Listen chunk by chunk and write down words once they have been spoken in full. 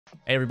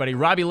Hey everybody,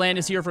 Robbie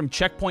Landis here from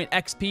Checkpoint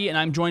XP, and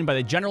I'm joined by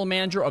the general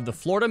manager of the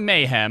Florida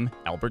Mayhem,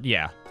 Albert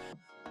Yeah.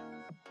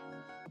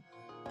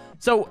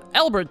 So,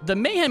 Albert, the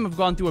Mayhem have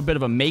gone through a bit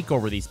of a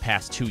makeover these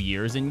past 2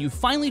 years, and you've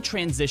finally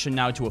transitioned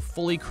now to a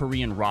fully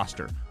Korean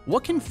roster.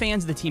 What can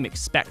fans of the team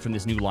expect from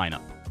this new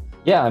lineup?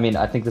 Yeah, I mean,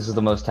 I think this is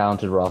the most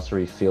talented roster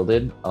we've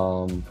fielded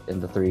in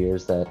the 3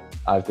 years that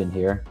I've been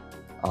here,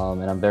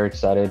 and I'm very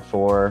excited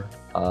for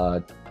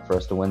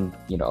us to win,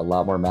 a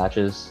lot more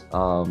matches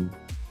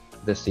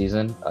this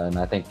season. And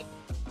I think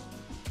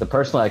the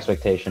personal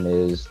expectation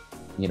is,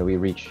 we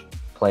reach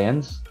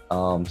play-ins.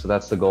 So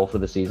that's the goal for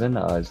the season,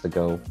 is to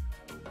go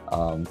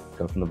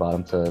from the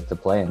bottom to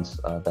play-ins.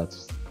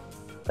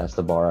 That's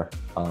the bar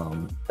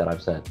that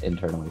I've set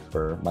internally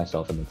for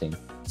myself and the team.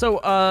 So,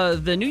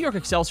 the New York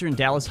Excelsior and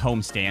Dallas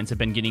homestands have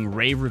been getting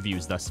rave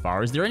reviews thus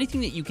far. Is there anything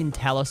that you can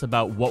tell us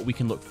about what we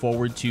can look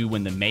forward to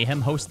when the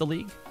Mayhem host the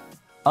league?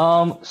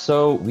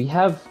 So we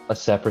have a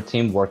separate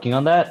team working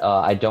on that.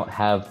 I don't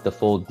have the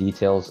full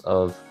details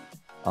of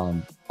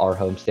our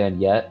homestand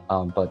yet,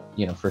 but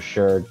for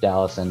sure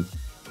Dallas and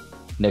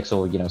Knicks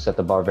will set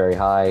the bar very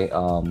high.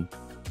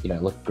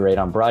 It looked great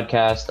on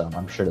broadcast.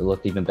 I'm sure it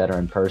looked even better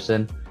in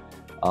person.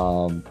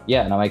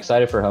 Yeah, and I'm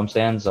excited for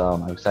homestands.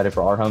 I'm excited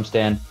for our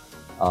homestand,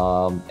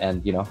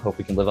 and hope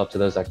we can live up to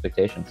those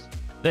expectations.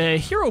 The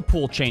hero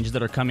pool changes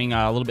that are coming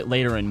a little bit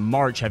later in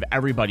March have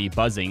everybody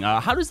buzzing.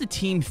 How does the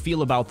team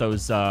feel about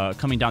those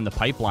coming down the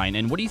pipeline,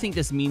 and what do you think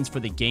this means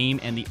for the game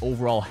and the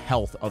overall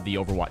health of the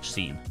Overwatch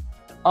scene?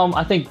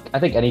 I think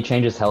any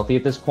change is healthy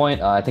at this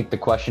point. I think the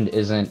question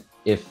isn't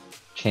if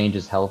change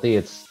is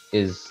healthy.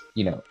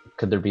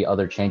 Could there be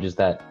other changes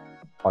that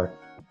are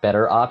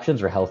better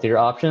options or healthier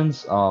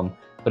options?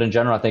 But in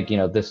general, I think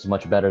this is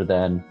much better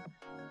than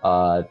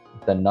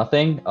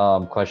nothing.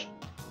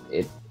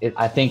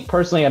 I think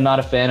personally, I'm not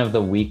a fan of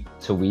the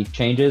week-to-week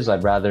changes.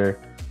 I'd rather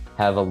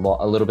have a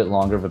little bit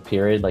longer of a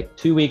period, like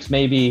 2 weeks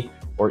maybe,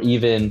 or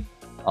even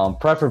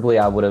preferably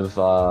I would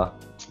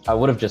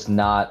have just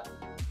not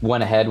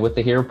went ahead with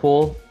the hero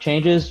pool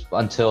changes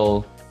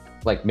until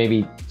like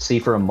maybe see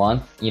for a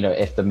month.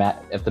 If the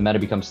meta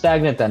becomes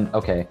stagnant, then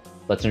okay,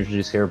 let's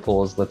introduce hero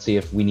pools. Let's see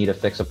if we need to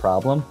fix a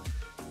problem.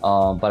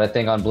 But I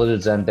think on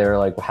Blizzard's end, they're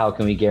like, how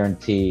can we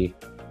guarantee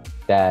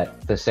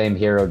that the same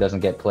hero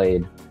doesn't get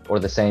played, or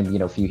the same,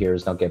 few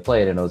heroes don't get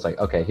played? And it was like,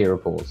 okay, hero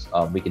pools.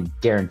 We can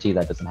guarantee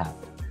that doesn't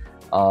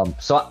happen.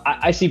 So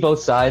I see both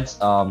sides.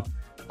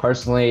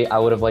 Personally, I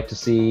would have liked to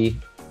see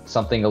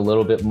something a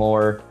little bit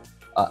more,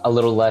 a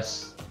little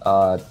less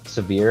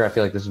severe. I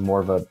feel like this is more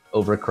of an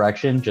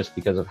overcorrection just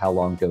because of how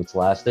long GOATs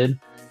lasted.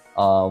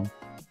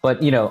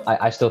 But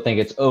I still think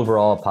it's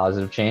overall a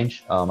positive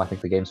change. I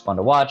think the game's fun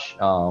to watch.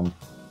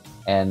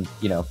 And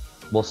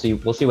we'll see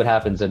what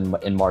happens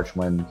in March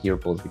when hero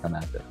pools become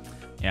active.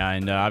 Yeah,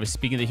 and obviously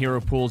speaking of the hero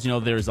pools,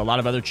 there's a lot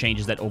of other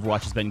changes that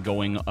Overwatch has been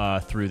going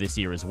through this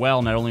year as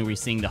well. Not only are we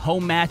seeing the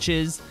home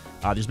matches,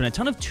 there's been a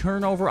ton of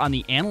turnover on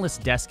the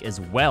analyst desk as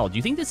well. Do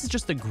you think this is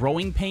just the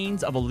growing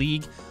pains of a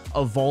league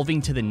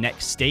evolving to the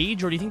next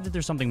stage, or do you think that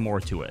there's something more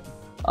to it?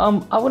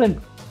 I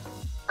wouldn't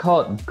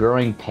call it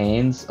growing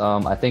pains.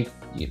 I think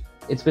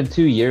it's been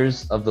 2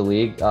 years of the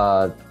league,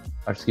 that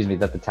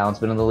the talent's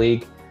been in the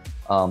league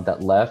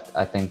that left.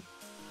 I think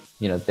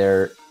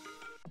they're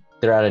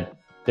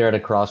at a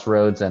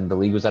crossroads, and the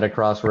league was at a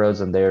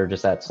crossroads, and they're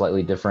just at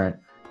slightly different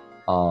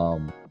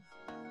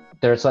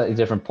they're at slightly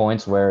different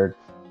points where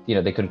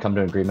they couldn't come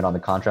to an agreement on the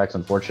contracts,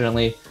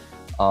 unfortunately.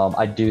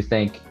 I do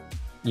think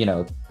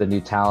the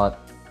new talent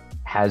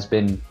has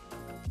been,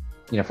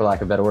 for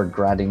lack of a better word,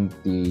 grinding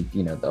the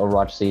the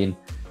Overwatch scene.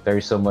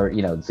 Very similar.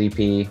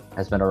 ZP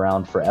has been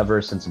around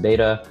forever, since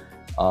beta.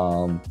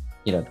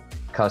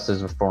 Cuss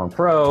is a former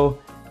pro,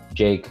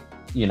 Jake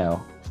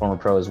former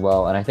pro as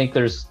well, and I think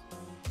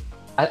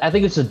I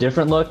think it's a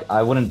different look.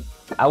 I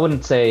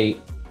wouldn't say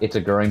it's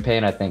a growing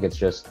pain. I think it's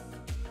just,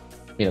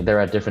 they're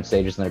at different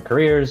stages in their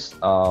careers,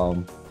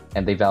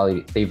 and they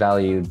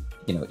valued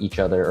each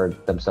other or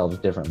themselves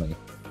differently.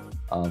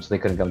 So they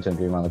couldn't come to an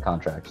agreement on the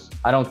contracts.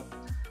 I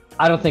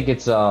don't think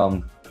it's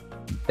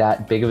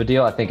that big of a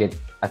deal. I think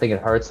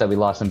it hurts that we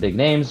lost some big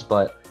names,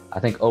 but I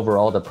think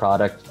overall the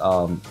product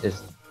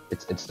it's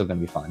still going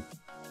to be fine.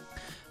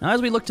 Now, as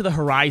we look to the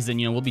horizon,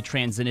 we'll be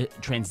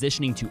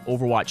transitioning to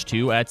Overwatch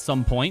 2 at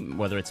some point,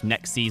 whether it's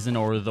next season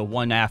or the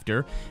one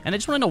after. And I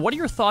just want to know, what are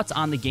your thoughts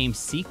on the game's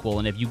sequel,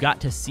 and if you got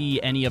to see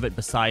any of it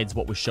besides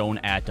what was shown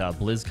at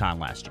BlizzCon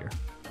last year?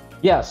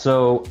 Yeah,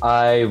 so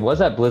I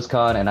was at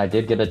BlizzCon, and I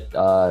did get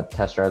a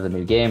test drive of the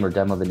new game, or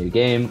demo of the new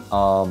game,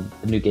 the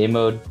new game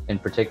mode in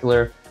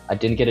particular. I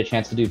didn't get a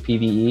chance to do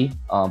PvE,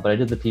 but I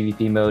did the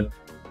PvP mode.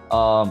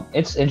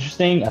 It's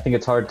interesting. I think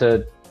it's hard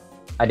to...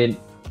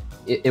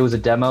 It was a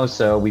demo,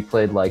 so we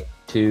played like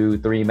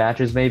 2-3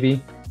 matches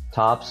maybe,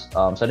 tops.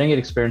 So I didn't get to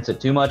experience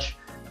it too much,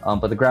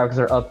 but the graphics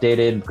are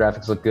updated,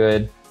 graphics look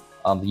good.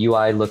 The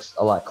UI looks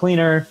a lot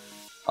cleaner.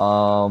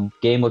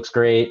 Game looks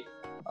great,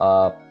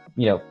 but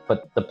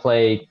the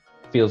play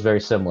feels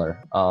very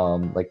similar.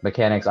 Like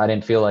mechanics, I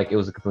didn't feel like it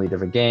was a completely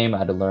different game. I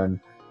had to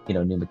learn,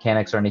 new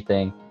mechanics or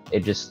anything.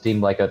 it just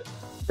seemed like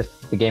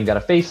the game got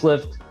a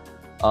facelift.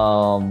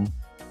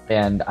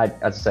 And as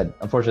I said,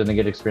 unfortunately, I didn't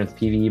get to experience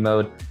PvE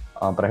mode,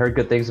 but I heard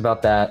good things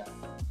about that.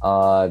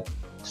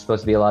 There's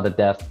supposed to be a lot of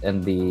depth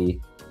in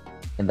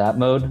that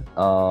mode,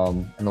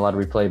 and a lot of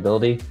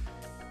replayability.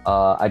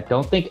 I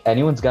don't think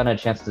anyone's gotten a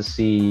chance to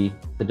see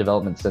the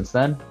development since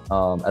then.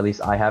 At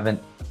least I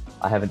haven't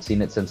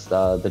seen it since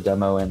the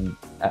demo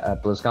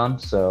at BlizzCon.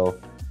 So,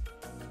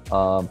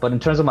 but in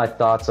terms of my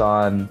thoughts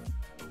on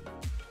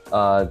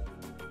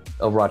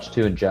Overwatch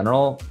 2 in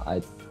general,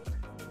 I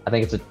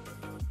think the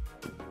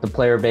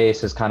player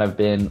base has kind of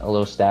been a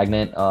little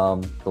stagnant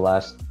the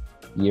last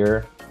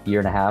year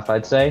and a half,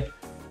 I'd say.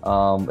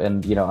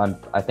 And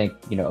I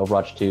think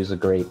Overwatch 2 is a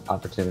great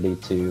opportunity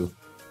to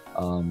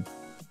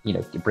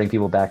bring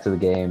people back to the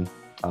game,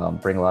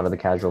 bring a lot of the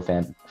casual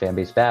fan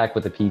base back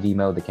with the PV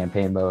mode, the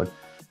campaign mode.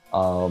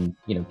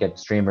 Get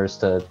streamers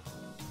to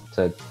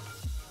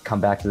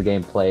come back to the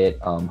game, play it.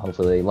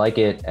 Hopefully they like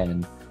it,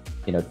 and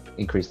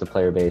increase the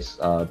player base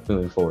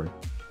moving forward.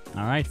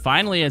 All right.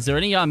 Finally, is there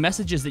any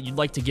messages that you'd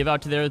like to give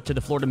out to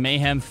the Florida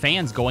Mayhem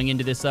fans going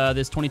into this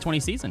 2020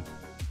 season?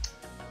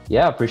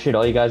 Yeah, appreciate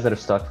all you guys that have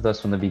stuck with us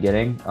from the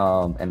beginning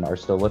and are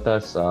still with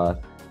us.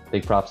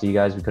 Big props to you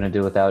guys. We couldn't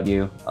do it without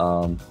you.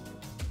 And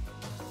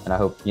I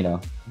hope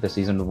this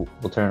season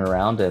will turn it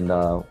around, and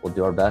we'll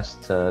do our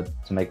best to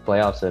make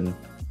playoffs and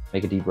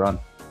make a deep run.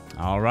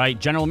 All right.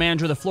 General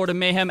Manager of the Florida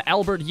Mayhem,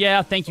 Albert,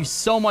 thank you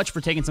so much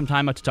for taking some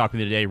time out to talk with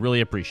me today.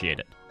 Really appreciate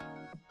it.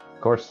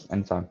 Of course.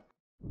 Anytime.